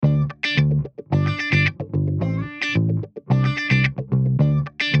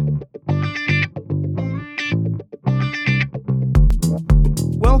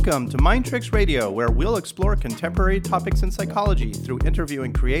Welcome to Mind Tricks Radio, where we'll explore contemporary topics in psychology through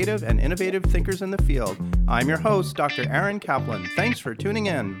interviewing creative and innovative thinkers in the field. I'm your host, Dr. Aaron Kaplan. Thanks for tuning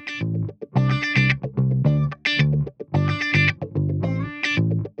in.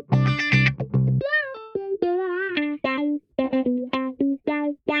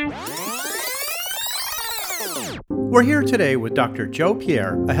 We're here today with Dr. Joe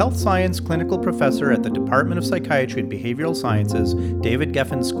Pierre, a health science clinical professor at the Department of Psychiatry and Behavioral Sciences, David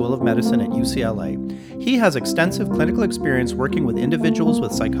Geffen School of Medicine at UCLA. He has extensive clinical experience working with individuals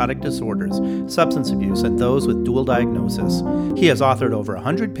with psychotic disorders, substance abuse, and those with dual diagnosis. He has authored over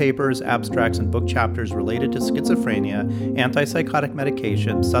 100 papers, abstracts, and book chapters related to schizophrenia, antipsychotic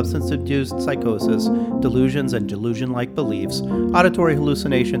medication, substance-induced psychosis, delusions and delusion-like beliefs, auditory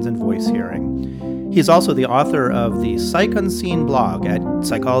hallucinations, and voice hearing. He's also the author of the Psych Unseen blog at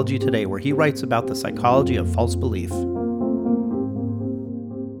Psychology Today, where he writes about the psychology of false belief.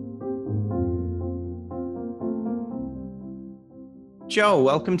 Joe,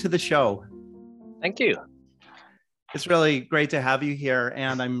 welcome to the show. Thank you. It's really great to have you here,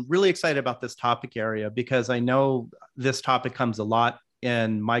 and I'm really excited about this topic area because I know this topic comes a lot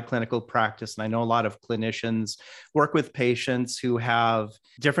in my clinical practice. And I know a lot of clinicians work with patients who have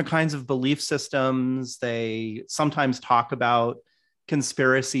different kinds of belief systems. They sometimes talk about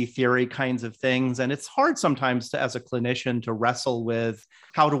conspiracy theory kinds of things. And it's hard sometimes as a clinician to wrestle with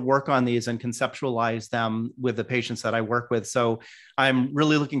how to work on these and conceptualize them with the patients that I work with. So I'm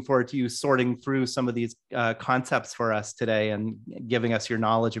really looking forward to you sorting through some of these concepts for us today and giving us your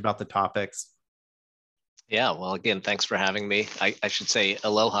knowledge about the topics. Yeah, well, again, thanks for having me. I should say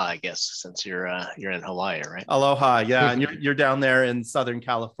aloha, I guess, since you're in Hawaii, right? Aloha, yeah, and you're down there in Southern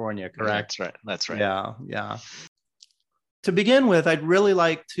California, correct? Yeah, that's right. Yeah. To begin with, I'd really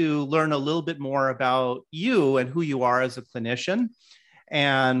like to learn a little bit more about you and who you are as a clinician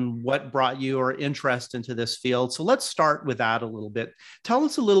and what brought your interest into this field. So let's start with that a little bit. Tell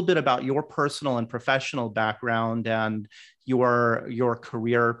us a little bit about your personal and professional background and your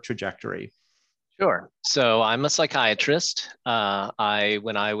career trajectory. Sure. So I'm a psychiatrist. When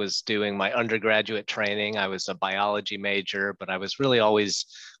I was doing my undergraduate training, I was a biology major, but I was really always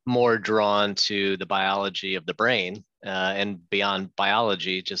more drawn to the biology of the brain and beyond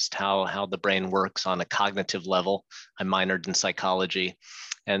biology, just how the brain works on a cognitive level. I minored in psychology.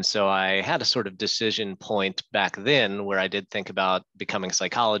 And so I had a sort of decision point back then where I did think about becoming a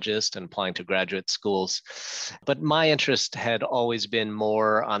psychologist and applying to graduate schools. But my interest had always been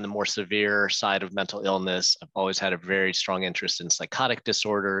more on the more severe side of mental illness. I've always had a very strong interest in psychotic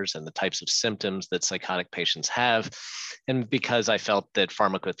disorders and the types of symptoms that psychotic patients have. And because I felt that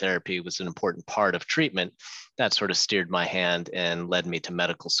pharmacotherapy was an important part of treatment, that sort of steered my hand and led me to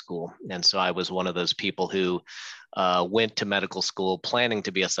medical school. And so I was one of those people who went to medical school planning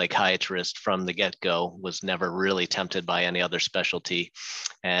to be a psychiatrist from the get-go, was never really tempted by any other specialty.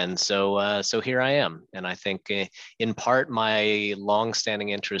 And so here I am. And I think in part, my long-standing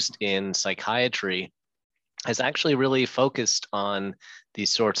interest in psychiatry has actually really focused on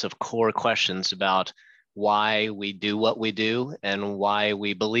these sorts of core questions about why we do what we do and why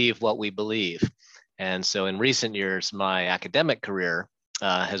we believe what we believe. And so in recent years, my academic career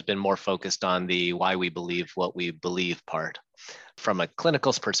has been more focused on the why we believe what we believe part. From a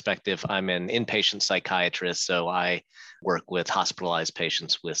clinical perspective, I'm an inpatient psychiatrist, so I work with hospitalized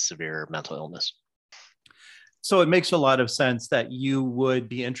patients with severe mental illness. So it makes a lot of sense that you would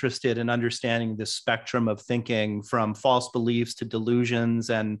be interested in understanding the spectrum of thinking from false beliefs to delusions.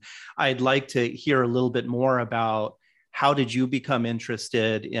 And I'd like to hear a little bit more about how did you become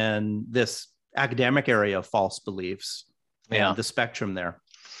interested in this academic area of false beliefs and the spectrum there?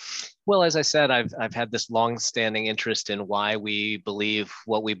 Well, as I said, I've had this long-standing interest in why we believe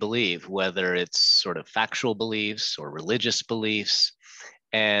what we believe, whether it's sort of factual beliefs or religious beliefs.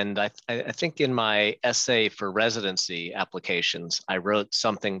 And I think in my essay for residency applications, I wrote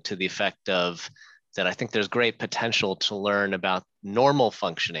something to the effect of that I think there's great potential to learn about normal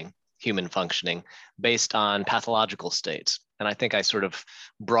functioning, human functioning, based on pathological states. And I think I sort of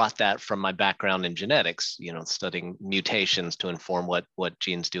brought that from my background in genetics, studying mutations to inform what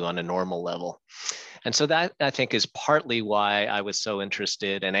genes do on a normal level. And so that, I think, is partly why I was so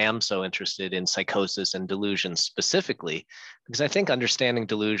interested and am so interested in psychosis and delusions specifically, because I think understanding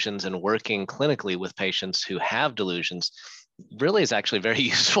delusions and working clinically with patients who have delusions really is actually very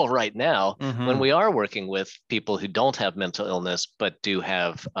useful right now when we are working with people who don't have mental illness, but do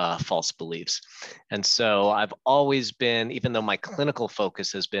have false beliefs. And so I've always been, even though my clinical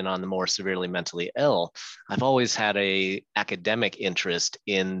focus has been on the more severely mentally ill, I've always had a academic interest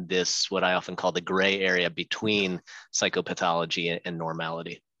in this, what I often call the gray area between psychopathology and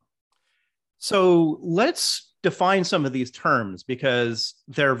normality. So let's define some of these terms because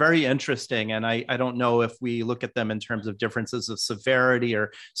they're very interesting. And I don't know if we look at them in terms of differences of severity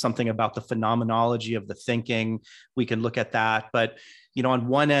or something about the phenomenology of the thinking. We can look at that. But, on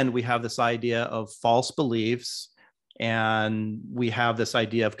one end, we have this idea of false beliefs. And we have this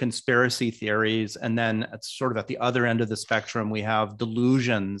idea of conspiracy theories. And then it's sort of at the other end of the spectrum, we have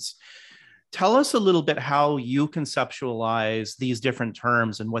delusions. Tell us a little bit how you conceptualize these different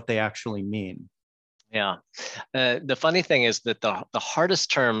terms and what they actually mean. Yeah. The funny thing is that the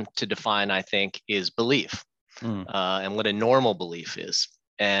hardest term to define, I think, is belief, Mm. and what a normal belief is.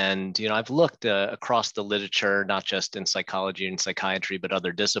 And, I've looked across the literature, not just in psychology and psychiatry, but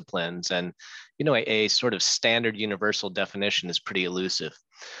other disciplines. And, a sort of standard universal definition is pretty elusive.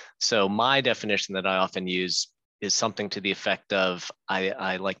 So my definition that I often use is something to the effect of,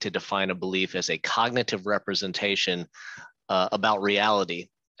 I like to define a belief as a cognitive representation about reality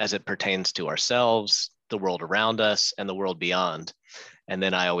as it pertains to ourselves, the world around us, and the world beyond. And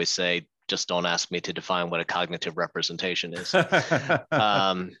then I always say, just don't ask me to define what a cognitive representation is. But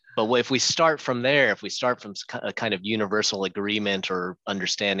if we start from there, if we start from a kind of universal agreement or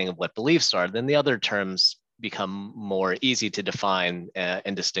understanding of what beliefs are, then the other terms become more easy to define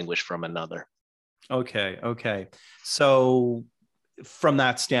and distinguish from another. Okay. So from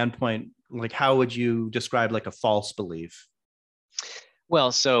that standpoint, like how would you describe like a false belief?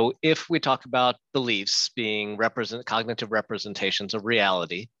 Well, so if we talk about beliefs being cognitive representations of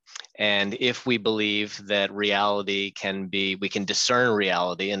reality, and if we believe that reality we can discern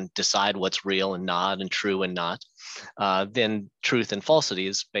reality and decide what's real and not, and true and not, then truth and falsity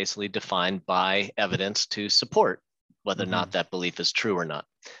is basically defined by evidence to support whether or not that belief is true or not.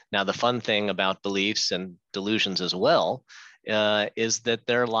 Now, the fun thing about beliefs and delusions as well is that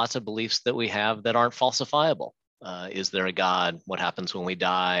there are lots of beliefs that we have that aren't falsifiable. Is there a God? What happens when we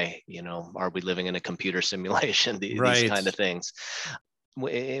die? Are we living in a computer simulation? These kind of things.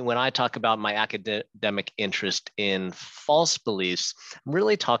 When I talk about my academic interest in false beliefs, I'm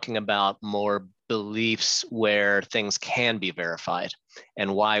really talking about more beliefs where things can be verified,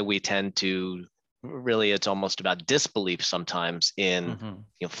 and why we tend to it's almost about disbelief sometimes in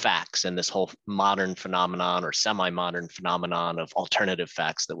facts and this whole modern phenomenon or semi-modern phenomenon of alternative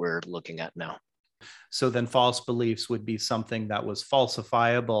facts that we're looking at now. So then false beliefs would be something that was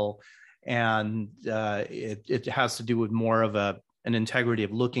falsifiable, and it has to do with more of an integrity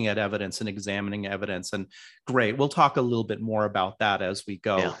of looking at evidence and examining evidence. And great, we'll talk a little bit more about that as we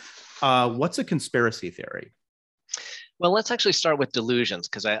go. Yeah. What's a conspiracy theory? Well, let's actually start with delusions,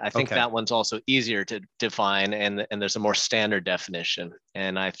 because I think that one's also easier to define, and there's a more standard definition.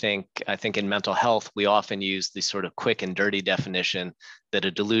 And I think in mental health, we often use the sort of quick and dirty definition that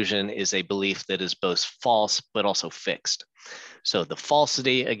a delusion is a belief that is both false but also fixed. So the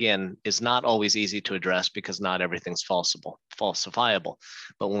falsity, again, is not always easy to address because not everything's falsifiable.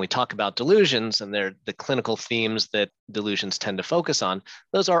 But when we talk about delusions, and they're the clinical themes that delusions tend to focus on,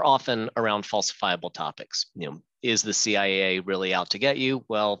 those are often around falsifiable topics. Is the CIA really out to get you?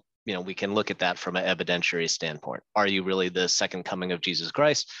 Well, we can look at that from an evidentiary standpoint. Are you really the second coming of Jesus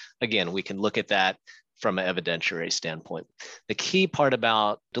Christ? Again, we can look at that from an evidentiary standpoint. The key part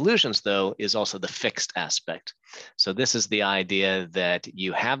about delusions, though, is also the fixed aspect. So this is the idea that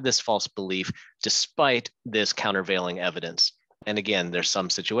you have this false belief despite this countervailing evidence. And again, there's some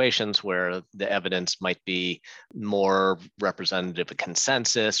situations where the evidence might be more representative of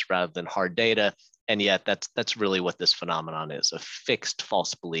consensus rather than hard data. And yet that's really what this phenomenon is, a fixed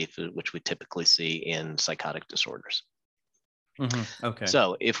false belief, which we typically see in psychotic disorders. Okay.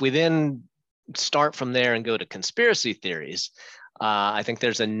 So if we then start from there and go to conspiracy theories, I think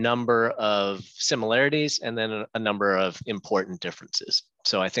there's a number of similarities and then a number of important differences.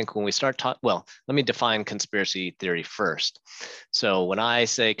 So I think when we start let me define conspiracy theory first. So when I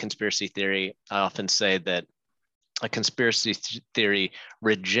say conspiracy theory, I often say that a conspiracy theory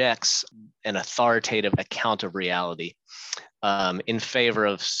rejects an authoritative account of reality in favor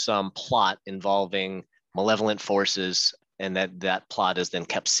of some plot involving malevolent forces, and that plot is then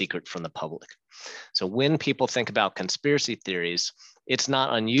kept secret from the public. So when people think about conspiracy theories, it's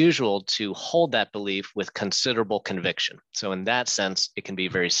not unusual to hold that belief with considerable conviction. So in that sense, it can be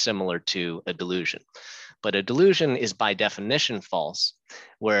very similar to a delusion. But a delusion is by definition false,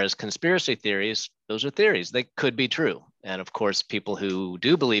 whereas conspiracy theories, those are theories. They could be true. And of course, people who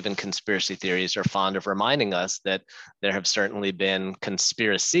do believe in conspiracy theories are fond of reminding us that there have certainly been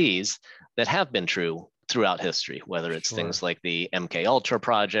conspiracies that have been true throughout history, whether it's things like the MK Ultra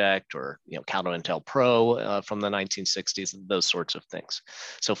project or COINTELPRO from the 1960s, those sorts of things.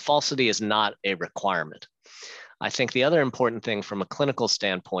 So falsity is not a requirement. I think the other important thing from a clinical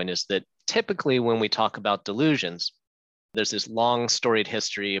standpoint is that typically when we talk about delusions, there's this long storied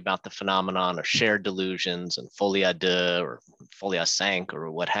history about the phenomenon of shared delusions and folie à deux or folie à cinq or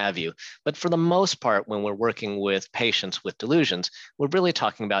what have you. But for the most part, when we're working with patients with delusions, we're really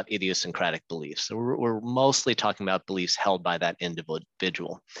talking about idiosyncratic beliefs. So we're mostly talking about beliefs held by that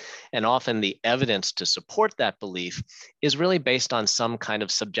individual. And often the evidence to support that belief is really based on some kind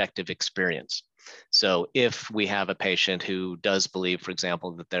of subjective experience. So if we have a patient who does believe, for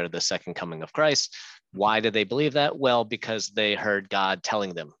example, that they're the second coming of Christ, why did they believe that? Well, because they heard God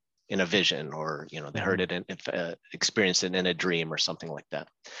telling them in a vision, or they heard it and experienced it in a dream or something like that.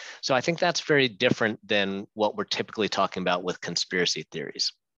 So I think that's very different than what we're typically talking about with conspiracy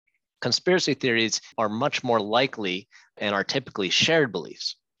theories. Conspiracy theories are much more likely and are typically shared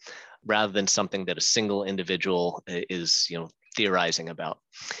beliefs rather than something that a single individual is theorizing about.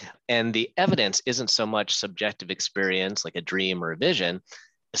 And the evidence isn't so much subjective experience like a dream or a vision.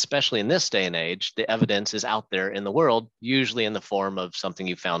 Especially in this day and age, the evidence is out there in the world, usually in the form of something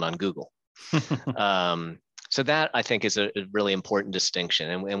you found on Google. So that, I think, is a really important distinction.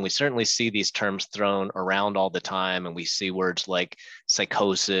 And we certainly see these terms thrown around all the time. And we see words like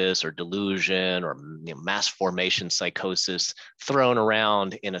psychosis or delusion or mass formation psychosis thrown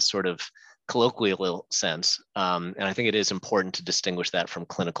around in a sort of colloquial sense. And I think it is important to distinguish that from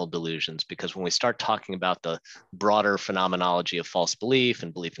clinical delusions, because when we start talking about the broader phenomenology of false belief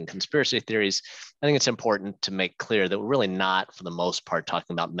and belief in conspiracy theories, I think it's important to make clear that we're really not, for the most part,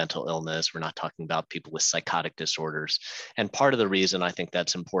 talking about mental illness. We're not talking about people with psychotic disorders. And part of the reason I think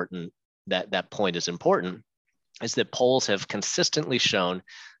that's important, that point is important, is that polls have consistently shown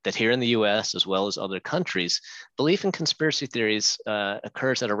that here in the US, as well as other countries, belief in conspiracy theories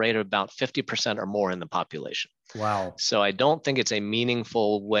occurs at a rate of about 50% or more in the population. Wow. So I don't think it's a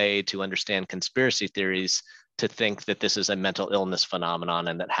meaningful way to understand conspiracy theories to think that this is a mental illness phenomenon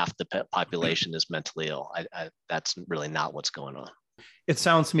and that half the population is mentally ill. That's really not what's going on. It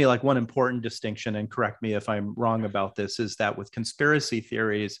sounds to me like one important distinction, and correct me if I'm wrong about this, is that with conspiracy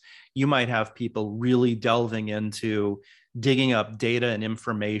theories, you might have people really delving into digging up data and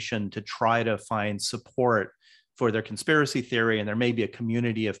information to try to find support for their conspiracy theory. And there may be a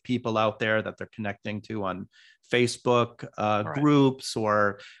community of people out there that they're connecting to on Facebook groups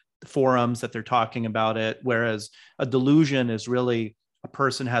or forums that they're talking about it. Whereas a delusion is really a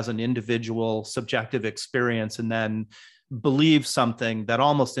person has an individual subjective experience and then believe something that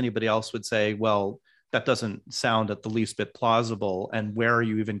almost anybody else would say, well, that doesn't sound at the least bit plausible. And where are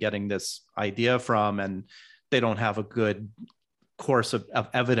you even getting this idea from? And they don't have a good course of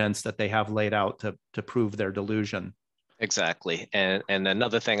evidence that they have laid out to prove their delusion. Exactly. And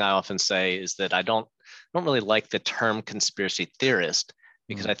another thing I often say is that I don't really like the term conspiracy theorist,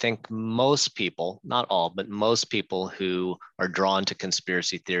 because I think most people, not all, but most people who are drawn to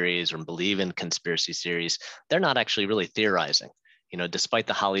conspiracy theories or believe in conspiracy theories, they're not actually really theorizing. Despite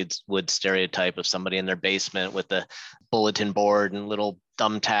the Hollywood stereotype of somebody in their basement with a bulletin board and little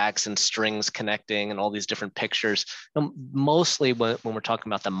thumbtacks and strings connecting and all these different pictures, mostly when we're talking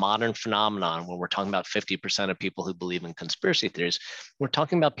about the modern phenomenon, when we're talking about 50% of people who believe in conspiracy theories, we're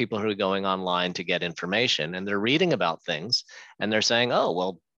talking about people who are going online to get information and they're reading about things and they're saying, oh,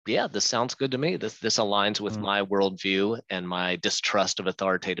 well, yeah, this sounds good to me. This aligns with my worldview and my distrust of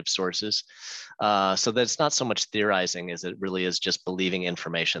authoritative sources. So that it's not so much theorizing as it really is just believing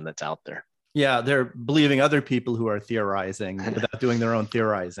information that's out there. Yeah, they're believing other people who are theorizing without doing their own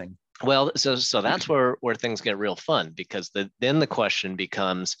theorizing. Well, so that's where things get real fun, because then the question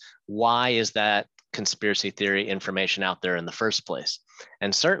becomes, why is that conspiracy theory information out there in the first place?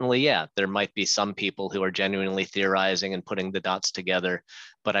 And certainly, yeah, there might be some people who are genuinely theorizing and putting the dots together.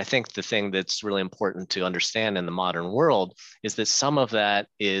 But I think the thing that's really important to understand in the modern world is that some of that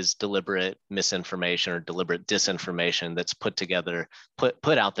is deliberate misinformation or deliberate disinformation that's put together,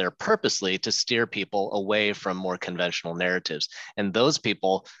 put out there purposely to steer people away from more conventional narratives. And those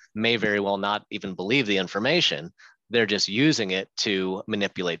people may very well not even believe the information. They're just using it to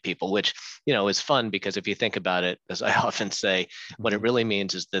manipulate people, which, is fun, because if you think about it, as I often say, what it really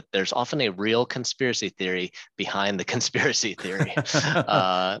means is that there's often a real conspiracy theory behind the conspiracy theory.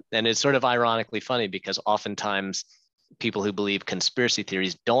 And it's sort of ironically funny, because oftentimes people who believe conspiracy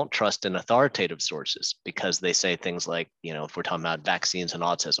theories don't trust in authoritative sources, because they say things like, if we're talking about vaccines and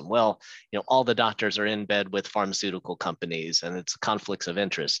autism, well, all the doctors are in bed with pharmaceutical companies and it's conflicts of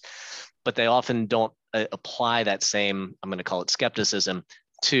interest. But they often don't apply that same, I'm going to call it skepticism,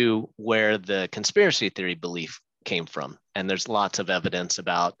 to where the conspiracy theory belief came from. And there's lots of evidence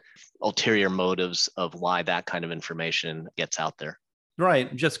about ulterior motives of why that kind of information gets out there.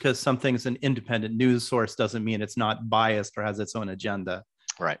 Right. Just because something's an independent news source doesn't mean it's not biased or has its own agenda.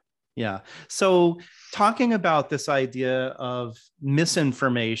 Right. Yeah. So, talking about this idea of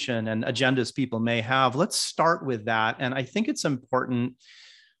misinformation and agendas people may have, let's start with that. And I think it's important,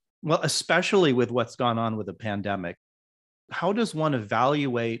 well, especially with what's gone on with the pandemic. How does one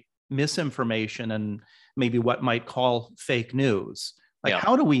evaluate misinformation and maybe what might call fake news? Like, Yeah.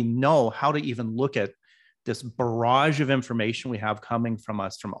 how do we know how to even look at this barrage of information we have coming from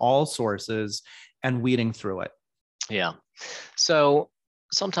us from all sources and weeding through it? Yeah. So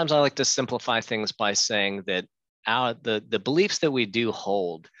sometimes I like to simplify things by saying that the beliefs that we do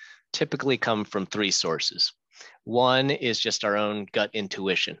hold typically come from three sources. One is just our own gut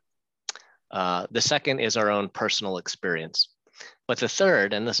intuition. The second is our own personal experience. But the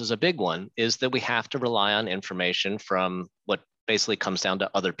third, and this is a big one, is that we have to rely on information from what basically comes down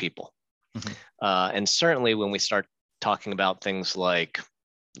to other people. Mhm. And certainly when we start talking about things like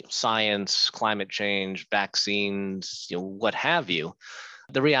science, climate change, vaccines, what have you,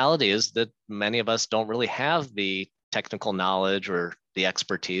 the reality is that many of us don't really have the technical knowledge or the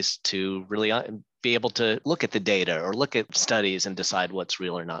expertise to really be able to look at the data or look at studies and decide what's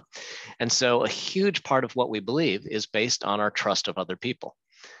real or not. And so a huge part of what we believe is based on our trust of other people,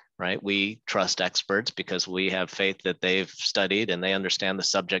 right? We trust experts because we have faith that they've studied and they understand the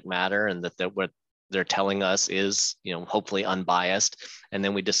subject matter and that what they're telling us is, hopefully unbiased. And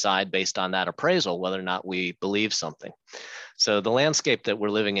then we decide based on that appraisal whether or not we believe something. So the landscape that we're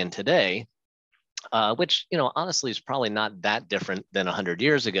living in today, which honestly is probably not that different than 100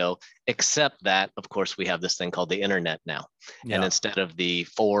 years ago, except that, of course, we have this thing called the internet now. And Yeah. instead of the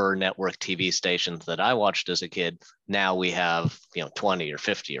 4 network TV stations that I watched as a kid, now we have 20 or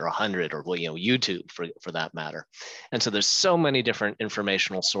 50 or 100 or YouTube for that matter. And so there's so many different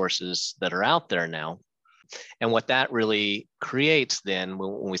informational sources that are out there now. And what that really creates then,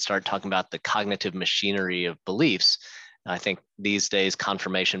 when we start talking about the cognitive machinery of beliefs, I think these days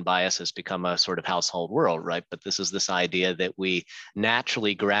confirmation bias has become a sort of household word, right? But this is this idea that we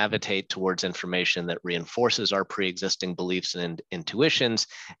naturally gravitate towards information that reinforces our pre-existing beliefs and intuitions,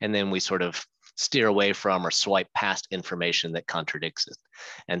 and then we sort of steer away from or swipe past information that contradicts it.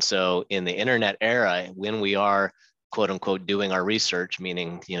 And so in the internet era, when we are quote unquote doing our research,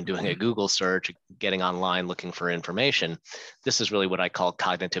 meaning doing a Google search, getting online looking for information, this is really what I call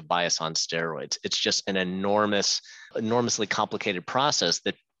cognitive bias on steroids. It's just an enormously complicated process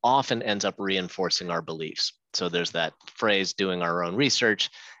that often ends up reinforcing our beliefs. So there's that phrase, doing our own research.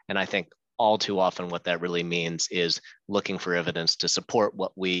 And I think all too often what that really means is looking for evidence to support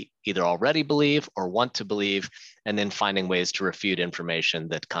what we either already believe or want to believe, and then finding ways to refute information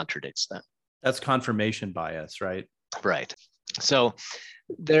that contradicts that. That's confirmation bias, right? Right. So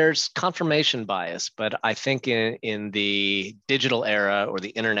there's confirmation bias, but I think in the digital era or the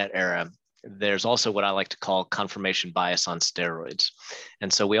internet era, there's also what I like to call confirmation bias on steroids.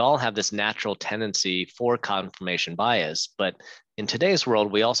 And so we all have this natural tendency for confirmation bias, but in today's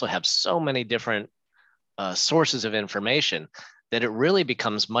world, we also have so many different sources of information that it really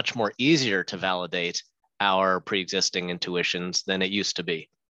becomes much more easier to validate our pre-existing intuitions than it used to be.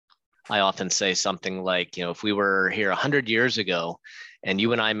 I often say something like, if we were here 100 years ago and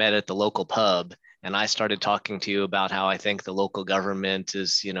you and I met at the local pub and I started talking to you about how I think the local government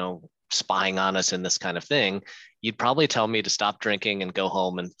is, spying on us and this kind of thing, you'd probably tell me to stop drinking and go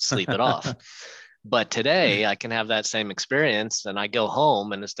home and sleep it off. But today I can have that same experience and I go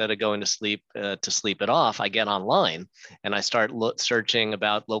home and instead of going to sleep it off, I get online and I start searching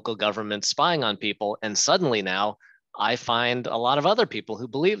about local government spying on people. And suddenly now I find a lot of other people who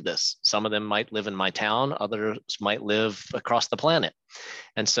believe this. Some of them might live in my town, others might live across the planet.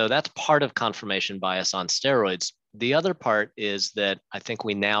 And so that's part of confirmation bias on steroids. The other part is that I think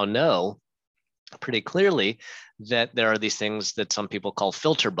we now know pretty clearly that there are these things that some people call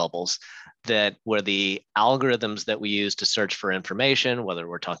filter bubbles, that where the algorithms that we use to search for information, whether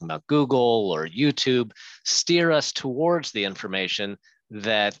we're talking about Google or YouTube, steer us towards the information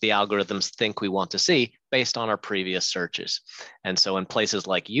that the algorithms think we want to see based on our previous searches. And so in places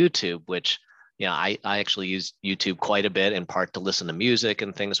like YouTube, which I actually use YouTube quite a bit, in part to listen to music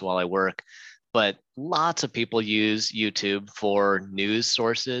and things while I work, but lots of people use YouTube for news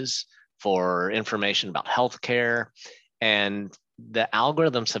sources, for information about healthcare. And the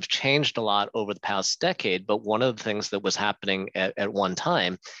algorithms have changed a lot over the past decade. But one of the things that was happening at one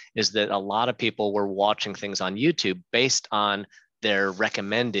time is that a lot of people were watching things on YouTube based on their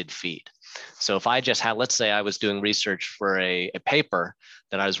recommended feed. So if I just had, let's say I was doing research for a paper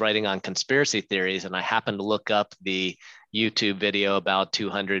that I was writing on conspiracy theories, and I happened to look up the YouTube video about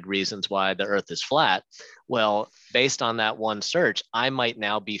 200 reasons why the earth is flat. Well, based on that one search, I might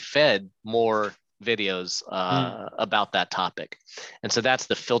now be fed more videos about that topic. And so that's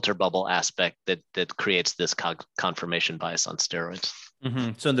the filter bubble aspect that creates this confirmation bias on steroids.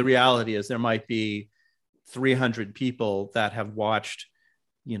 Mm-hmm. So the reality is there might be 300 people that have watched,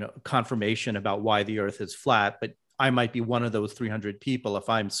 confirmation about why the earth is flat, but I might be one of those 300 people. If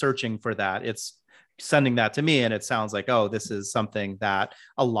I'm searching for that, it's sending that to me and it sounds like, oh, this is something that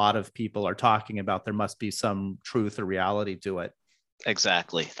a lot of people are talking about. There must be some truth or reality to it.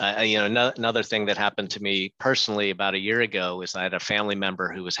 Exactly. Another thing that happened to me personally about a year ago is I had a family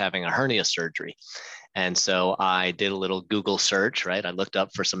member who was having a hernia surgery. And so I did a little Google search, right? I looked up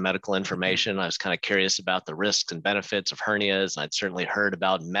for some medical information. I was kind of curious about the risks and benefits of hernias. I'd certainly heard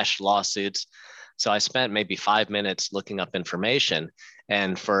about mesh lawsuits. So I spent maybe 5 minutes looking up information.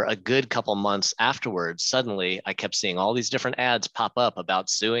 And for a good couple months afterwards, suddenly I kept seeing all these different ads pop up about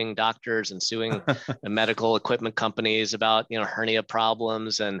suing doctors and suing the medical equipment companies about, hernia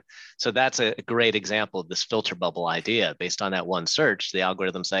problems. And so that's a great example of this filter bubble idea. Based on that one search, the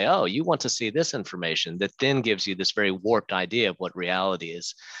algorithms say, oh, you want to see this information that then gives you this very warped idea of what reality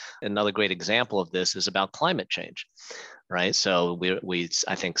is. Another great example of this is about climate change. Right. So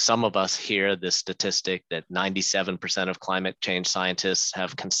I think some of us hear this statistic that 97% of climate change scientists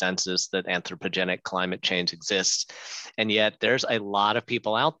have consensus that anthropogenic climate change exists. And yet there's a lot of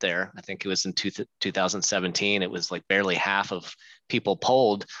people out there. I think it was in 2017, it was like barely half of people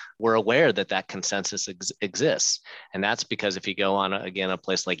polled were aware that consensus exists. And that's because if you go on, a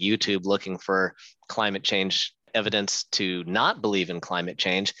place like YouTube looking for climate change evidence to not believe in climate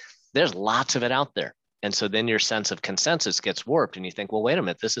change, there's lots of it out there. And so then your sense of consensus gets warped and you think, well, wait a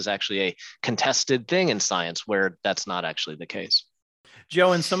minute, this is actually a contested thing in science where that's not actually the case.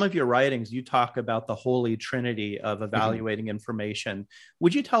 Joe, in some of your writings, you talk about the holy trinity of evaluating information.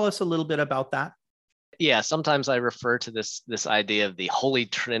 Would you tell us a little bit about that? Yeah, sometimes I refer to this idea of the holy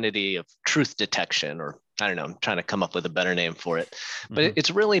trinity of truth detection, or I don't know, I'm trying to come up with a better name for it. But it's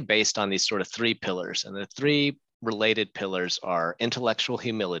really based on these sort of three pillars. And the three related pillars are intellectual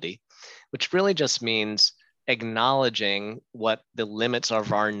humility, which really just means acknowledging what the limits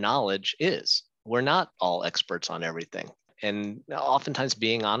of our knowledge is. We're not all experts on everything. And oftentimes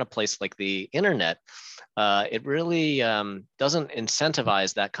being on a place like the internet, it really doesn't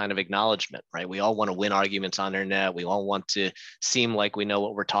incentivize that kind of acknowledgement, right? We all want to win arguments on the internet. We all want to seem like we know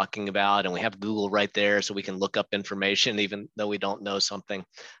what we're talking about. And we have Google right there so we can look up information even though we don't know something.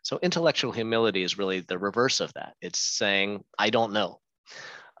 So intellectual humility is really the reverse of that. It's saying, I don't know.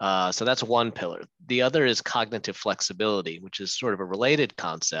 So that's one pillar. The other is cognitive flexibility, which is sort of a related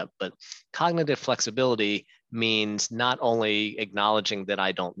concept, but cognitive flexibility means not only acknowledging that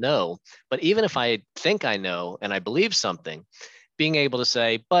I don't know, but even if I think I know and I believe something, being able to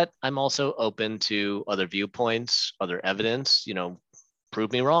say, but I'm also open to other viewpoints, other evidence,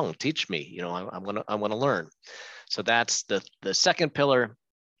 prove me wrong, teach me, I want to learn. So that's the second pillar.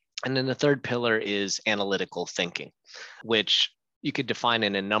 And then the third pillar is analytical thinking, which you could define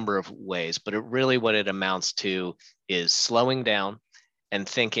in a number of ways, but what it amounts to is slowing down and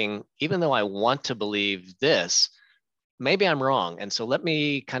thinking, even though I want to believe this, maybe I'm wrong. And so let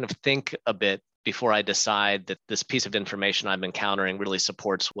me kind of think a bit before I decide that this piece of information I'm encountering really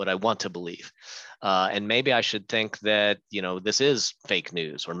supports what I want to believe. And maybe I should think that, this is fake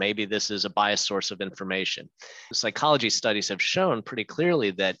news, or maybe this is a biased source of information. Psychology studies have shown pretty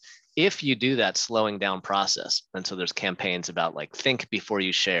clearly that if you do that slowing down process, and so there's campaigns about like think before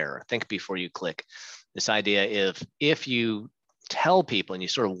you share, or think before you click, this idea if you tell people and you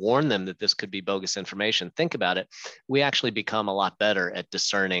sort of warn them that this could be bogus information, think about it, we actually become a lot better at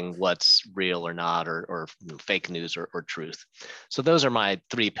discerning what's real or not, or fake news or truth. So those are my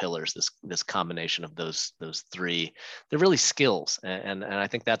three pillars, this combination of those three. They're really skills. And I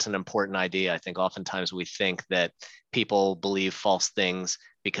think that's an important idea. I think oftentimes we think that people believe false things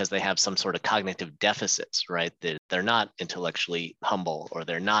because they have some sort of cognitive deficits, right? They're not intellectually humble, or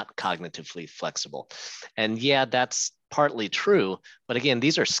they're not cognitively flexible. And yeah, that's partly true. But again,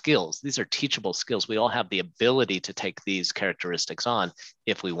 these are skills. These are teachable skills. We all have the ability to take these characteristics on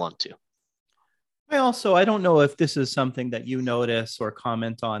if we want to. I don't know if this is something that you notice or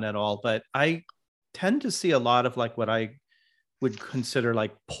comment on at all, but I tend to see a lot of like what I would consider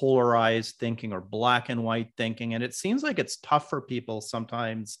like polarized thinking or black and white thinking. And it seems like it's tough for people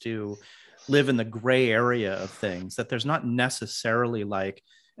sometimes to live in the gray area of things, that there's not necessarily like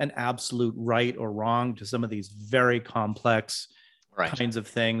an absolute right or wrong to some of these very complex kinds of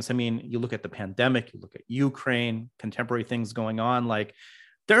things. I mean, you look at the pandemic, you look at Ukraine, contemporary things going on, like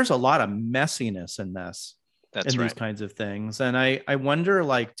there's a lot of messiness in this. That's in these kinds of things. And I wonder,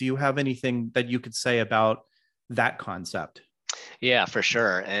 like, do you have anything that you could say about that concept? Yeah, for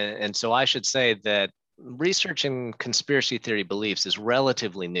sure. And so I should say that research in conspiracy theory beliefs is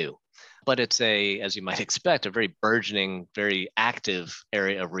relatively new, but it's as you might expect, a very burgeoning, very active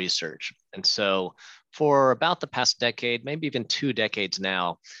area of research. And so for about the past decade, maybe even 2 decades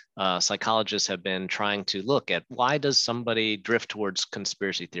now, psychologists have been trying to look at why does somebody drift towards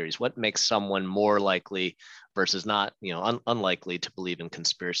conspiracy theories? What makes someone more likely versus not, unlikely to believe in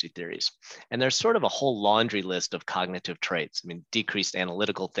conspiracy theories? And there's sort of a whole laundry list of cognitive traits. I mean, decreased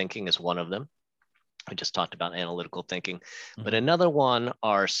analytical thinking is one of them. I just talked about analytical thinking, but another one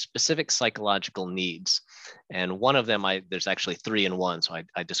are specific psychological needs. And one of them, there's actually three in one. So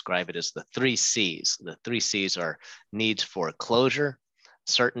I describe it as the 3 C's. The 3 C's are needs for closure,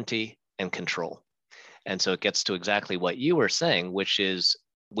 certainty, and control. And so it gets to exactly what you were saying, which is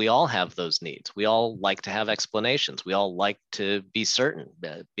we all have those needs. We all like to have explanations. We all like to be certain.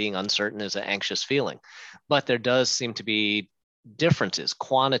 Being uncertain is an anxious feeling. But there does seem to be differences,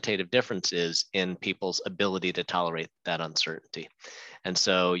 quantitative differences in people's ability to tolerate that uncertainty. And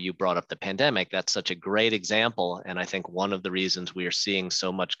so you brought up the pandemic. That's such a great example. And I think one of the reasons we are seeing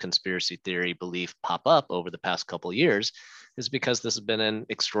so much conspiracy theory belief pop up over the past couple of years is because this has been an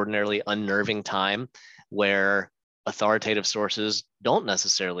extraordinarily unnerving time where authoritative sources don't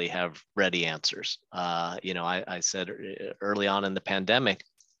necessarily have ready answers. I said early on in the pandemic,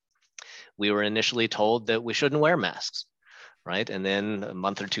 we were initially told that we shouldn't wear masks, right? And then a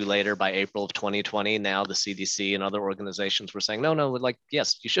month or two later, by April of 2020, now the CDC and other organizations were saying, no, like,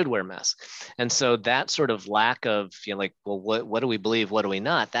 yes, you should wear masks. And so that sort of lack of, well, what do we believe? What do we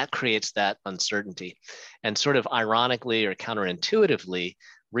not? That creates that uncertainty. And sort of ironically or counterintuitively,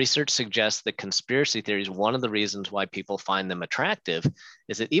 research suggests that conspiracy theories, one of the reasons why people find them attractive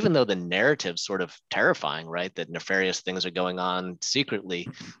is that even though the narrative's sort of terrifying, right, that nefarious things are going on secretly,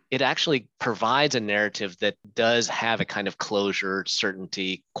 it actually provides a narrative that does have a kind of closure,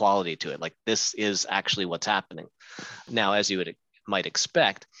 certainty quality to it. Like this is actually what's happening. Now, as you might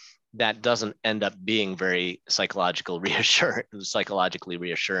expect, that doesn't end up being very psychologically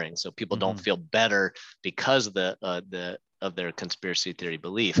reassuring. So people don't feel better because of their conspiracy theory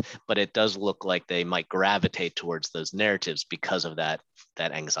belief, but it does look like they might gravitate towards those narratives because of that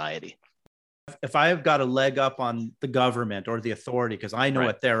anxiety. If I've got a leg up on the government or the authority, because I know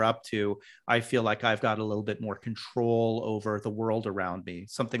what they're up to, I feel like I've got a little bit more control over the world around me,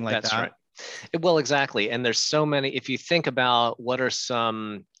 something like That's that. Right. Well, exactly. And there's so many, if you think about what are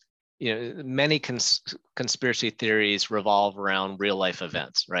some, many conspiracy theories revolve around real life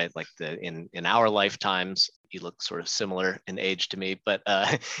events, right? Like in our lifetimes, you look sort of similar in age to me, but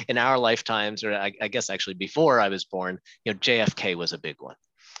in our lifetimes, or I guess actually before I was born, JFK was a big one,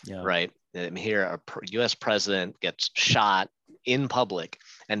 right? Here, a U.S. president gets shot in public,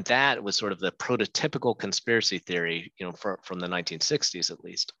 and that was sort of the prototypical conspiracy theory, from the 1960s at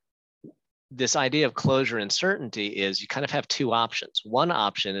least. This idea of closure and certainty is you kind of have two options. One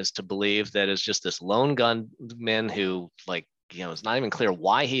option is to believe that it's just this lone gunman who, it's not even clear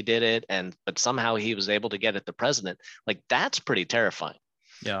why he did it, but somehow he was able to get at the president. Like that's pretty terrifying.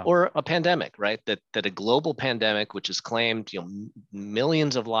 Yeah. Or a pandemic, right? That a global pandemic, which has claimed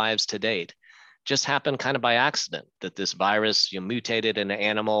millions of lives to date, just happened kind of by accident. That this virus mutated in an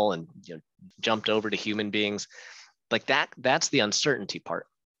animal and jumped over to human beings. Like that's the uncertainty part.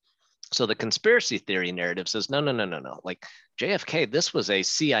 So the conspiracy theory narrative says, no. Like JFK, this was a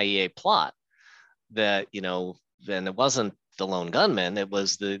CIA plot that, then it wasn't the lone gunman, it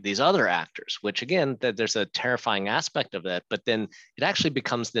was these other actors, which again, there's a terrifying aspect of that, but then it actually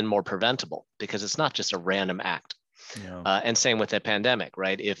becomes then more preventable because it's not just a random act. Yeah. And same with the pandemic,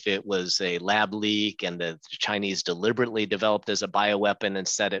 right? If it was a lab leak and the Chinese deliberately developed as a bioweapon and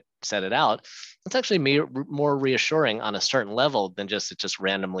set it out, it's actually more reassuring on a certain level than it just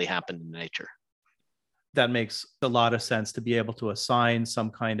randomly happened in nature. That makes a lot of sense. To be able to assign some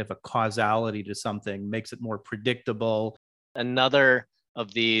kind of a causality to something makes it more predictable. Another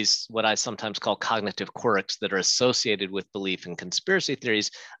of these, what I sometimes call cognitive quirks that are associated with belief in conspiracy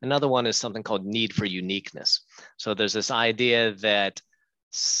theories. Another one is something called need for uniqueness. So there's this idea that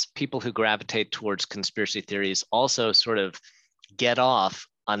people who gravitate towards conspiracy theories also sort of get off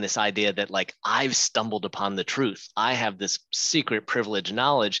on this idea that I've stumbled upon the truth. I have this secret privileged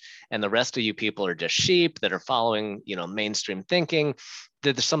knowledge and the rest of you people are just sheep that are following, mainstream thinking.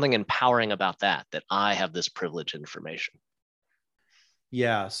 There's something empowering about that I have this privileged information.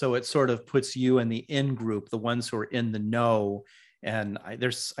 Yeah. So it sort of puts you in the in group, the ones who are in the know. And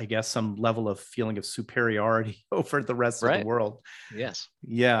there's, I guess, some level of feeling of superiority over the rest of the world. Yes.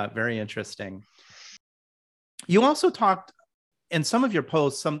 Yeah. Very interesting. You also talked in some of your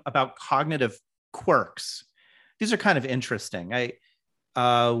posts about cognitive quirks. these are kind of interesting.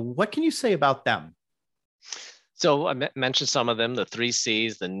 What can you say about them? So I mentioned some of them, the three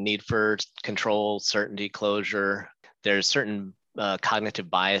C's, the need for control, certainty, closure. There's certain cognitive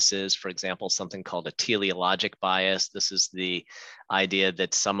biases, for example, something called a teleologic bias. This is the idea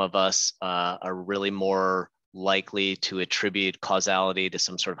that some of us are really more likely to attribute causality to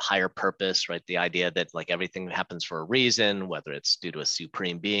some sort of higher purpose, right? The idea that like everything happens for a reason, whether it's due to a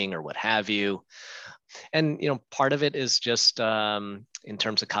supreme being or what have you. And part of it is just in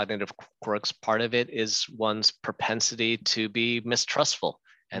terms of cognitive quirks, part of it is one's propensity to be mistrustful,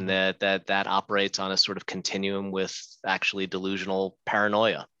 and that operates on a sort of continuum with actually delusional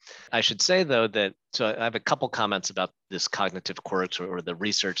paranoia. I should say though that, so I have a couple comments about this cognitive quirks or the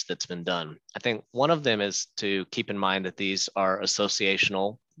research that's been done. I think one of them is to keep in mind that these are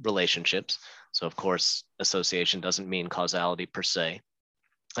associational relationships. So of course, association doesn't mean causality per se.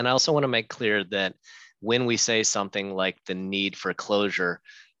 And I also want to make clear that when we say something like the need for closure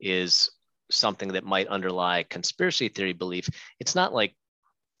is something that might underlie conspiracy theory belief, it's not like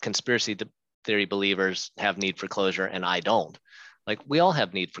conspiracy theory believers have need for closure and I don't. Like we all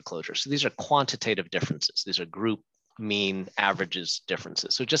have need for closure. So these are quantitative differences. These are group mean averages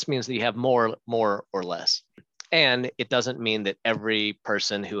differences. So it just means that you have more or less. And it doesn't mean that every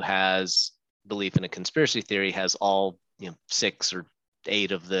person who has belief in a conspiracy theory has all 6 or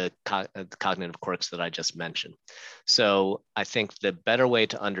 8 of the cognitive quirks that I just mentioned. So I think the better way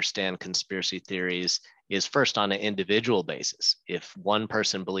to understand conspiracy theories is first on an individual basis. If one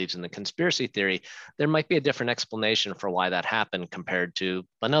person believes in the conspiracy theory, there might be a different explanation for why that happened compared to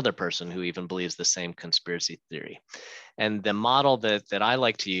another person who even believes the same conspiracy theory. And the model that I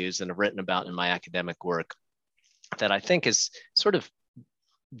like to use and have written about in my academic work that I think is sort of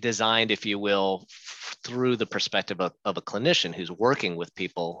designed, if you will, through the perspective of a clinician who's working with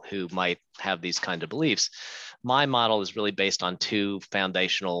people who might have these kind of beliefs. My model is really based on 2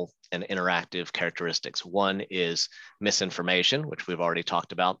 foundational and interactive characteristics. One is misinformation, which we've already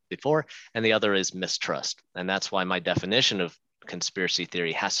talked about before, and the other is mistrust. And that's why my definition of conspiracy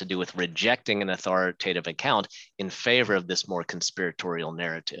theory has to do with rejecting an authoritative account in favor of this more conspiratorial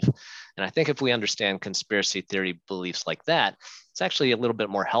narrative. And I think if we understand conspiracy theory beliefs like that, it's actually a little bit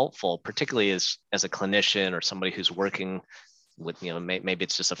more helpful, particularly as a clinician or somebody who's working with, maybe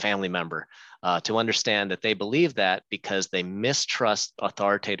it's just a family member, to understand that they believe that because they mistrust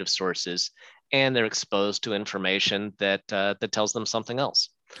authoritative sources and they're exposed to information that tells them something else.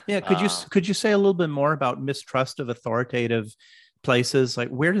 Yeah, could you say a little bit more about mistrust of authoritative places? Like,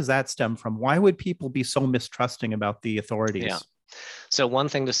 where does that stem from? Why would people be so mistrusting about the authorities? Yeah. So one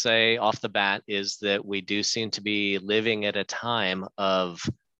thing to say off the bat is that we do seem to be living at a time of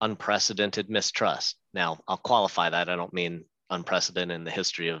unprecedented mistrust. Now, I'll qualify that. I don't mean unprecedented in the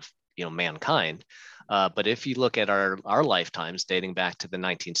history of mankind. But if you look at our lifetimes dating back to the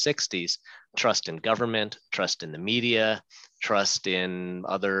 1960s, trust in government, trust in the media, trust in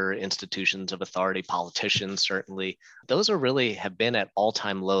other institutions of authority, politicians, certainly, those have been at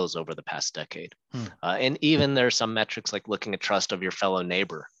all-time lows over the past decade. And even there's some metrics like looking at trust of your fellow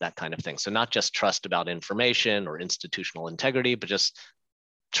neighbor, that kind of thing. So not just trust about information or institutional integrity, but just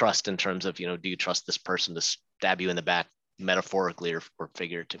trust in terms of, do you trust this person to stab you in the back metaphorically or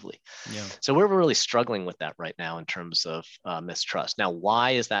figuratively? Yeah. So we're really struggling with that right now in terms of mistrust. Now,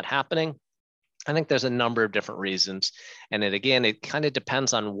 why is that happening? I think there's a number of different reasons. And it kind of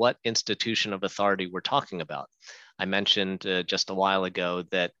depends on what institution of authority we're talking about. I mentioned just a while ago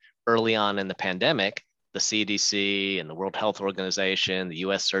that early on in the pandemic, the CDC and the World Health Organization, the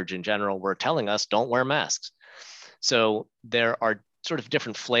US Surgeon General were telling us don't wear masks. So there are sort of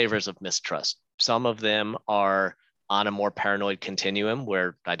different flavors of mistrust. Some of them are on a more paranoid continuum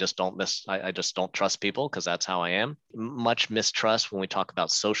where I just don't trust people because that's how I am. Much mistrust when we talk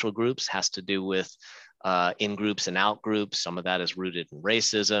about social groups has to do with in groups and out groups. Some of that is rooted in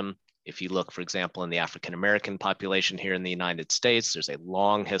racism. If you look, for example, in the African American population here in the United States, there's a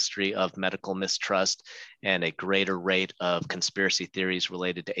long history of medical mistrust and a greater rate of conspiracy theories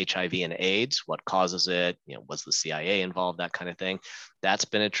related to HIV and AIDS. What causes it? Was the CIA involved? That kind of thing. That's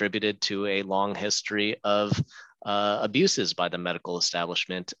been attributed to a long history of abuses by the medical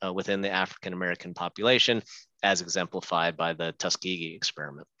establishment within the African American population, as exemplified by the Tuskegee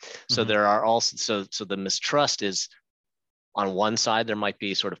experiment. So there are also, so the mistrust is, on one side, there might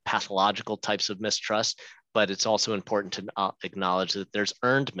be sort of pathological types of mistrust, but it's also important to acknowledge that there's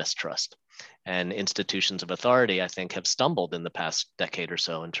earned mistrust. And institutions of authority, I think, have stumbled in the past decade or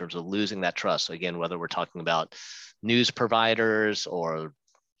so in terms of losing that trust. Again, whether we're talking about news providers or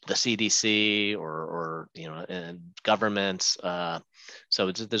the CDC or and governments.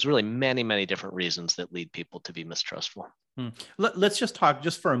 So there's really many different reasons that lead people to be mistrustful. Let's just talk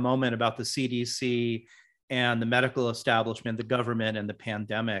just for a moment about the CDC and the medical establishment, the government, and the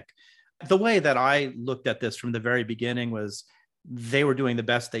pandemic. The way that I looked at this from the very beginning was they were doing the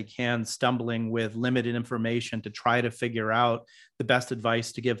best they can, stumbling with limited information to try to figure out the best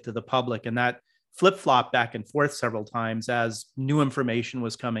advice to give to the public. And that flip-flopped back and forth several times as new information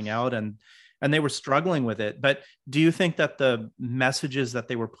was coming out, and they were struggling with it. But do you think that the messages that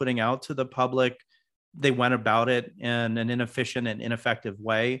they were putting out to the public, they went about it in an inefficient and ineffective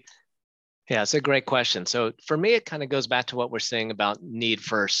way? Yeah, it's a great question. So for me, it kind of goes back to what we're saying about need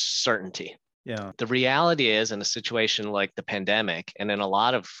for certainty. Yeah. The reality is, in a situation like the pandemic, and in a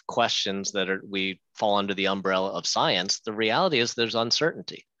lot of questions that we fall under the umbrella of science, the reality is there's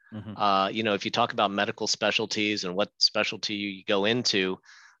uncertainty. If you talk about medical specialties and what specialty you go into,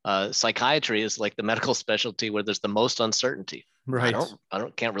 psychiatry is like the medical specialty where there's the most uncertainty. Right.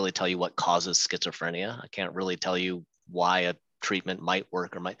 Can't really tell you what causes schizophrenia. I can't really tell you why a treatment might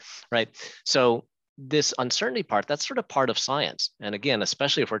work or might, right? So this uncertainty part, that's sort of part of science. And again,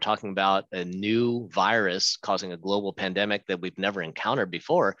 especially if we're talking about a new virus causing a global pandemic that we've never encountered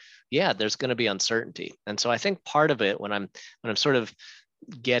before, yeah, there's going to be uncertainty. And so I think part of it, when I'm sort of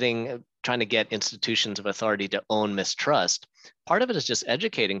trying to get institutions of authority to own mistrust, part of it is just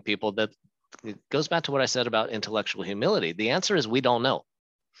educating people that it goes back to what I said about intellectual humility. The answer is we don't know.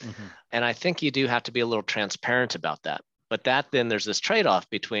 And I think you do have to be a little transparent about that. But then there's this trade-off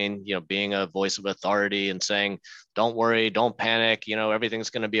between, being a voice of authority and saying, don't worry, don't panic, everything's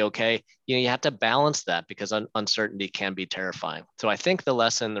going to be okay. You have to balance that because uncertainty can be terrifying. So I think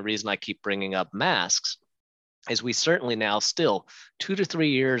the reason I keep bringing up masks is we certainly now still 2 to 3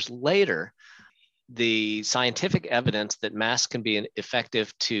 years later, the scientific evidence that masks can be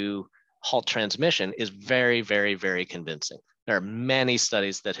effective to halt transmission is very, very, very convincing. There are many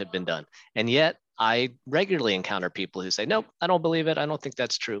studies that have been done. And yet I regularly encounter people who say, nope, I don't believe it. I don't think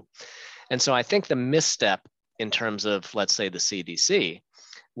that's true. And so I think the misstep in terms of, let's say, the CDC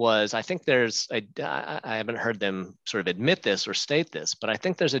was, I think I haven't heard them sort of admit this or state this, but I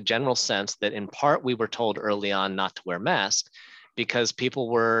think there's a general sense that in part we were told early on not to wear masks because people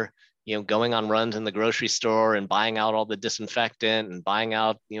were going on runs in the grocery store and buying out all the disinfectant and buying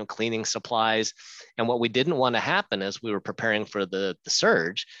out, cleaning supplies. And what we didn't want to happen as we were preparing for the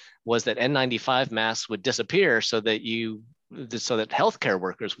surge was that N95 masks would disappear so that healthcare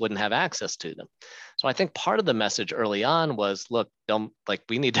workers wouldn't have access to them. So I think part of the message early on was, look,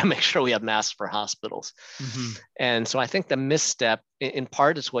 we need to make sure we have masks for hospitals. And so I think the misstep in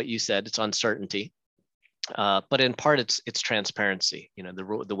part is what you said, it's uncertainty. But in part, it's transparency.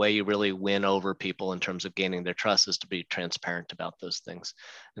 The way you really win over people in terms of gaining their trust is to be transparent about those things.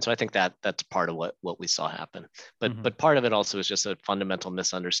 And so I think that's part of what we saw happen. But part of it also is just a fundamental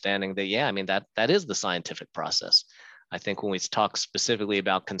misunderstanding that that is the scientific process. I think when we talk specifically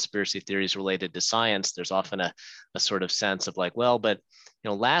about conspiracy theories related to science, there's often a sort of sense of like, well, but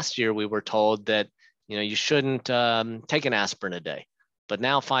last year we were told that you shouldn't take an aspirin a day. But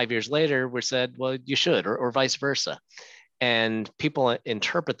now 5 years later, we're said, well, you should, or vice versa. And people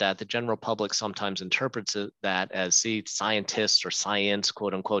interpret that, the general public sometimes interprets that as, scientists or science,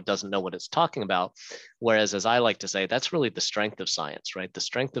 quote unquote, doesn't know what it's talking about. Whereas, as I like to say, that's really the strength of science, right? The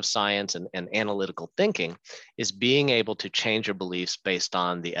strength of science and analytical thinking is being able to change your beliefs based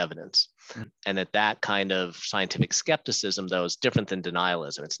on the evidence. And that kind of scientific skepticism, though, is different than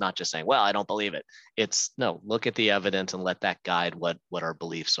denialism. It's not just saying, well, I don't believe it. It's no, look at the evidence and let that guide what our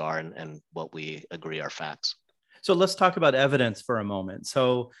beliefs are and what we agree are facts. So let's talk about evidence for a moment.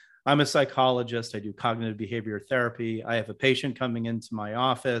 So I'm a psychologist. I do cognitive behavior therapy. I have a patient coming into my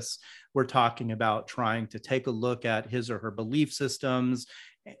office. We're talking about trying to take a look at his or her belief systems,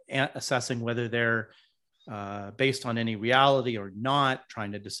 assessing whether they're based on any reality or not,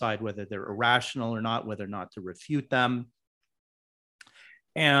 trying to decide whether they're irrational or not, whether or not to refute them.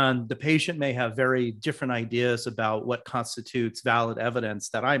 And the patient may have very different ideas about what constitutes valid evidence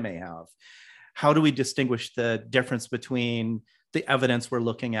that I may have. How do we distinguish the difference between the evidence we're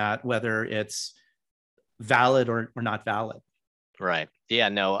looking at, whether it's valid or not valid? Right. Yeah,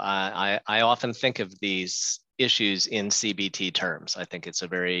 no, I often think of these issues in CBT terms. I think it's a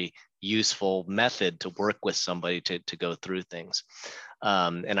very useful method to work with somebody to go through things.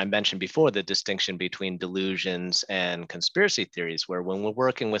 And I mentioned before the distinction between delusions and conspiracy theories, where when we're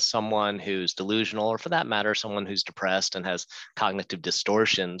working with someone who's delusional, or for that matter, someone who's depressed and has cognitive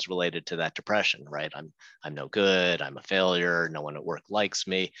distortions related to that depression, right? I'm no good, I'm a failure, no one at work likes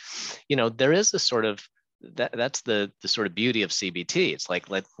me. There is this sort of that's the sort of beauty of CBT. It's like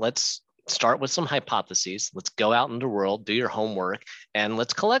let's start with some hypotheses. Let's go out into the world, do your homework, and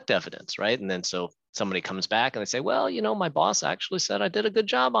let's collect evidence, right? And then so somebody comes back and they say, well, my boss actually said I did a good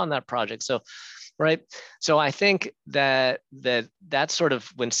job on that project. So, right. So I think that's sort of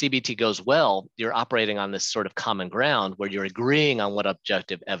when CBT goes well, you're operating on this sort of common ground where you're agreeing on what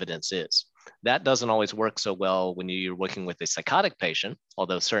objective evidence is. That doesn't always work so well when you're working with a psychotic patient,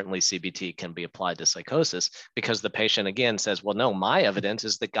 although certainly CBT can be applied to psychosis, because the patient again says, well, no, my evidence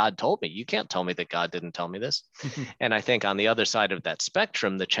is that God told me. You can't tell me that God didn't tell me this. And I think on the other side of that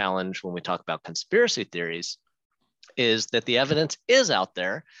spectrum, the challenge when we talk about conspiracy theories is that the evidence is out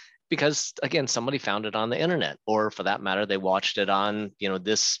there because, again, somebody found it on the internet, or for that matter, they watched it on,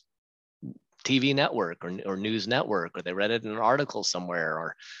 this TV network or news network, or they read it in an article somewhere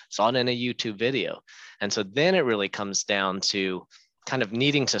or saw it in a YouTube video. And so then it really comes down to kind of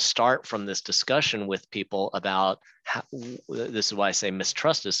needing to start from this discussion with people about how, this is why I say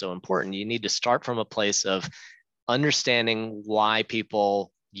mistrust is so important. You need to start from a place of understanding why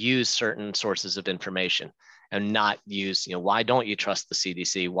people use certain sources of information and not use, why don't you trust the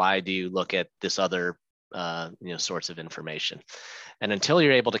CDC? Why do you look at this other source of information? And until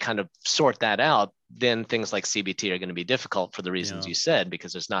you're able to kind of sort that out, then things like CBT are going to be difficult for the reasons you said,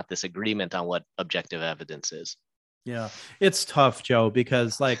 because there's not this agreement on what objective evidence is. Yeah, it's tough, Joe,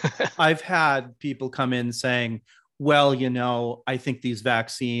 because I've had people come in saying, well, I think these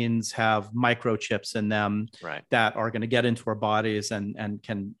vaccines have microchips in them that are going to get into our bodies and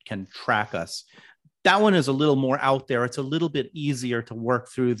can track us. That one is a little more out there. It's a little bit easier to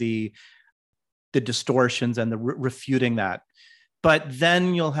work through the distortions and the refuting that. But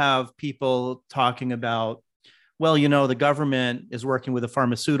then you'll have people talking about, well, the government is working with the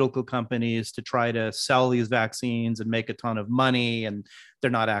pharmaceutical companies to try to sell these vaccines and make a ton of money, and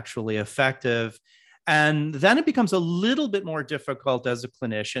they're not actually effective. And then it becomes a little bit more difficult as a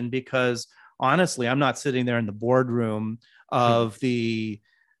clinician, because honestly, I'm not sitting there in the boardroom of the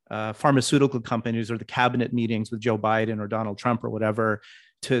pharmaceutical companies or the cabinet meetings with Joe Biden or Donald Trump or whatever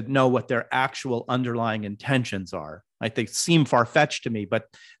to know what their actual underlying intentions are. They seem far-fetched to me, but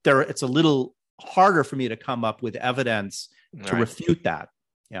it's a little harder for me to come up with evidence to refute that.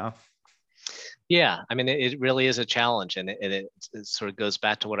 Yeah. Yeah. I mean, it really is a challenge. And it sort of goes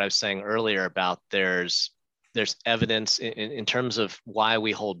back to what I was saying earlier about there's evidence in terms of why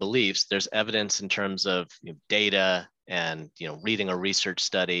we hold beliefs. There's evidence in terms of data and, reading a research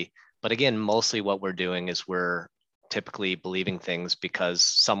study. But again, mostly what we're doing is we're typically believing things because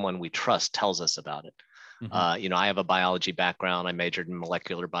someone we trust tells us about it. Mm-hmm. I have a biology background. I majored in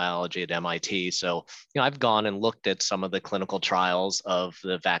molecular biology at MIT. So, I've gone and looked at some of the clinical trials of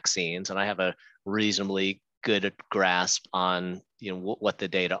the vaccines, and I have a reasonably good grasp on, what the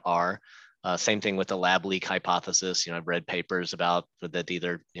data are. Same thing with the lab leak hypothesis. I've read papers about that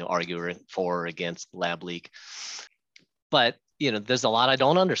either, argue for or against lab leak. But, there's a lot I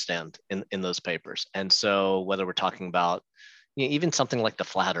don't understand in those papers. And so whether we're talking about even something like the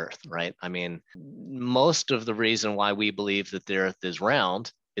flat earth, right? I mean, most of the reason why we believe that the earth is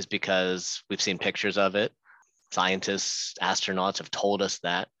round is because we've seen pictures of it. Scientists, astronauts have told us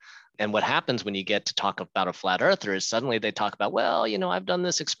that. And what happens when you get to talk about a flat earther is suddenly they talk about, well, I've done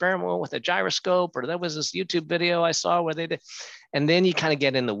this experiment with a gyroscope, or there was this YouTube video I saw where they did. And then you kind of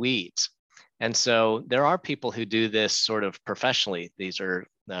get in the weeds. And so there are people who do this sort of professionally. These are,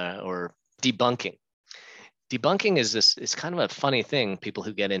 or debunking. Debunking is kind of a funny thing, people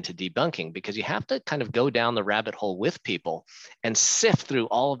who get into debunking, because you have to kind of go down the rabbit hole with people and sift through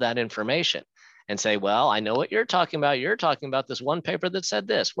all of that information and say, well, I know what you're talking about. You're talking about this one paper that said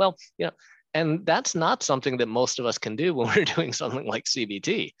this. Well, and that's not something that most of us can do when we're doing something like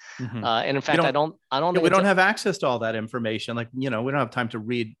CBT. Mm-hmm. And in fact, I don't we don't have access to all that information. We don't have time to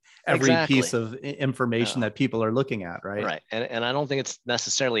read every piece of information that people are looking at. Right. And I don't think it's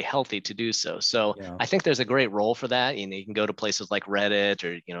necessarily healthy to do so. So I think there's a great role for that. You can go to places like Reddit,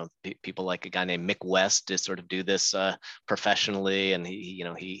 or, people like a guy named Mick West to sort of do this professionally. And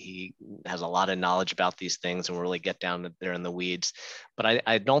he has a lot of knowledge about these things and really get down there in the weeds. But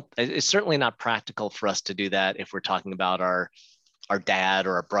it's certainly not practical for us to do that if we're talking about our dad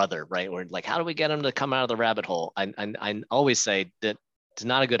or our brother, right? We're like, how do we get them to come out of the rabbit hole? I always say that it's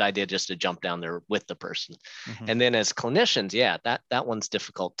not a good idea just to jump down there with the person. Mm-hmm. And then as clinicians, that one's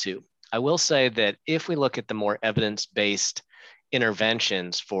difficult too. I will say that if we look at the more evidence-based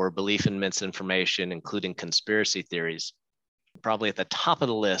interventions for belief in misinformation, including conspiracy theories, probably at the top of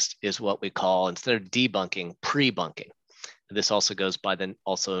the list is what we call, instead of debunking, pre-bunking. This also goes by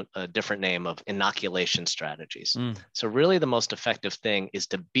also a different name of inoculation strategies. Mm. So really the most effective thing is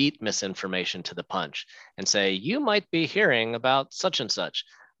to beat misinformation to the punch and say, you might be hearing about such and such.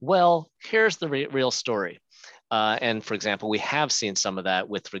 Well, here's the real story. And for example, we have seen some of that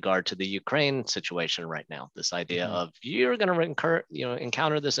with regard to the Ukraine situation right now. This idea of you're going to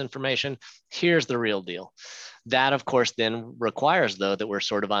encounter this information. Here's the real deal. That, of course, then requires, though, that we're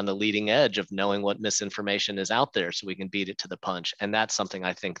sort of on the leading edge of knowing what misinformation is out there so we can beat it to the punch. And that's something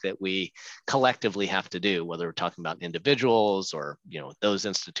I think that we collectively have to do, whether we're talking about individuals or those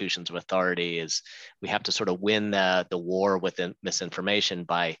institutions of authority. Is we have to sort of win the war with misinformation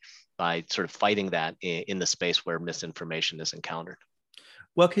by sort of fighting that in the space where misinformation is encountered.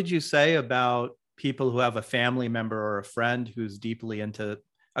 What could you say about people who have a family member or a friend who's deeply into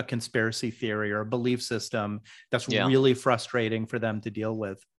a conspiracy theory or a belief system that's really frustrating for them to deal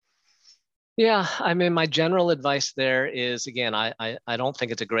with? Yeah, I mean, my general advice there is, again, I don't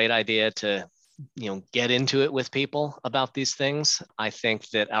think it's a great idea to get into it with people about these things. I think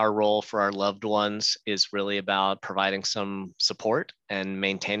that our role for our loved ones is really about providing some support and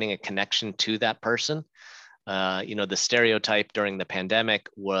maintaining a connection to that person. The stereotype during the pandemic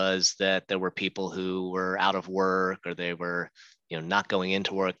was that there were people who were out of work, or they were not going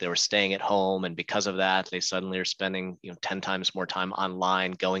into work, they were staying at home. And because of that, they suddenly are spending 10 times more time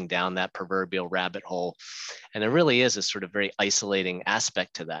online, going down that proverbial rabbit hole. And there really is a sort of very isolating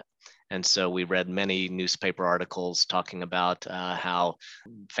aspect to that. And so we read many newspaper articles talking about how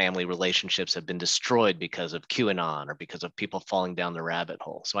family relationships have been destroyed because of QAnon or because of people falling down the rabbit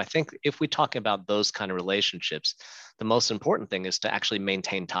hole. So I think if we talk about those kind of relationships, the most important thing is to actually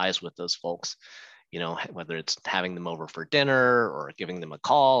maintain ties with those folks. Whether it's having them over for dinner or giving them a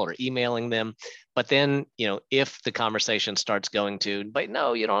call or emailing them. But then, if the conversation starts going to, but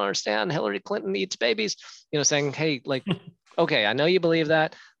no, you don't understand, Hillary Clinton eats babies, saying, hey, like, okay, I know you believe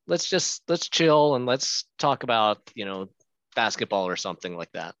that. Let's chill and let's talk about, basketball or something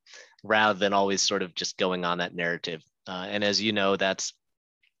like that, rather than always sort of just going on that narrative. And as you know, that's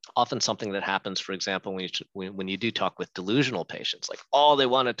often something that happens, for example, when you do talk with delusional patients, like all they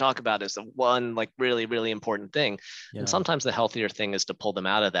want to talk about is the one, like really, really important thing. Yeah. And sometimes the healthier thing is to pull them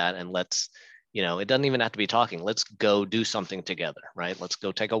out of that and it doesn't even have to be talking. Let's go do something together, right? Let's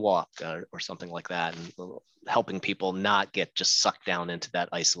go take a walk or something like that. And helping people not get just sucked down into that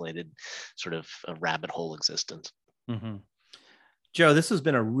isolated sort of rabbit hole existence. Mm-hmm. Joe, this has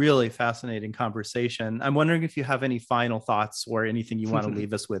been a really fascinating conversation. I'm wondering if you have any final thoughts or anything you want to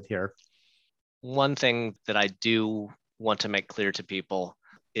leave us with here. One thing that I do want to make clear to people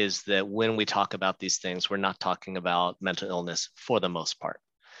is that when we talk about these things, we're not talking about mental illness for the most part,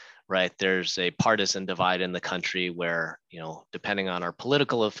 right? There's a partisan divide in the country where, depending on our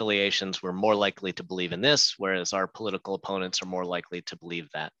political affiliations, we're more likely to believe in this, whereas our political opponents are more likely to believe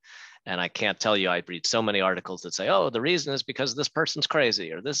that. And I can't tell you, I read so many articles that say, oh, the reason is because this person's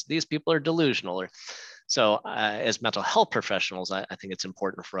crazy, or these people are delusional. So as mental health professionals, I think it's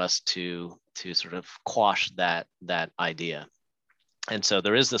important for us to sort of quash that idea. And so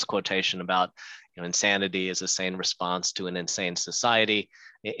there is this quotation about, insanity is a sane response to an insane society.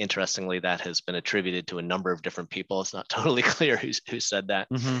 Interestingly, that has been attributed to a number of different people. It's not totally clear who said that,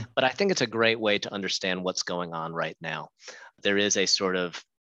 but I think it's a great way to understand what's going on right now. There is a sort of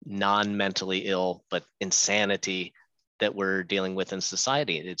non-mentally ill, but insanity that we're dealing with in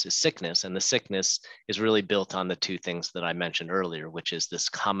society. It's a sickness, and the sickness is really built on the two things that I mentioned earlier, which is this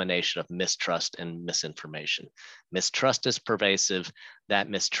combination of mistrust and misinformation. Mistrust is pervasive.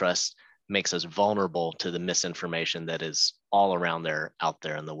 That mistrust makes us vulnerable to the misinformation that is all around out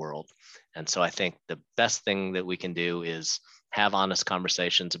there in the world. And so I think the best thing that we can do is have honest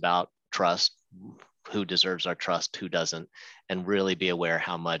conversations about trust, who deserves our trust, who doesn't, and really be aware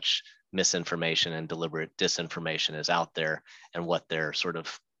how much misinformation and deliberate disinformation is out there and what their sort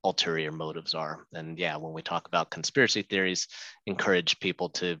of ulterior motives are. And yeah, when we talk about conspiracy theories, encourage people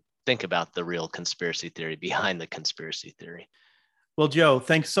to think about the real conspiracy theory behind the conspiracy theory. Well, Joe,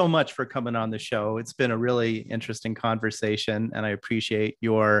 thanks so much for coming on the show. It's been a really interesting conversation, and I appreciate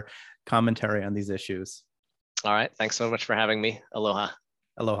your commentary on these issues. All right. Thanks so much for having me. Aloha.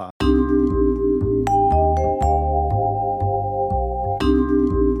 Aloha.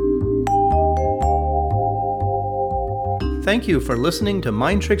 Thank you for listening to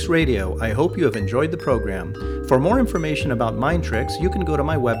Mindtricks Radio. I hope you have enjoyed the program. For more information about Mindtricks, you can go to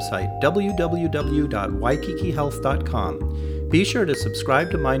my website, www.waikikihealth.com. Be sure to subscribe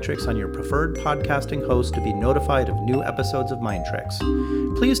to Mind Tricks on your preferred podcasting host to be notified of new episodes of Mind Tricks.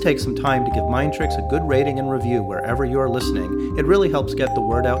 Please take some time to give Mind Tricks a good rating and review wherever you are listening. It really helps get the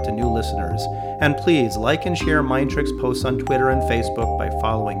word out to new listeners. And please like and share Mind Tricks posts on Twitter and Facebook by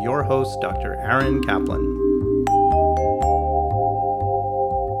following your host, Dr. Aaron Kaplan.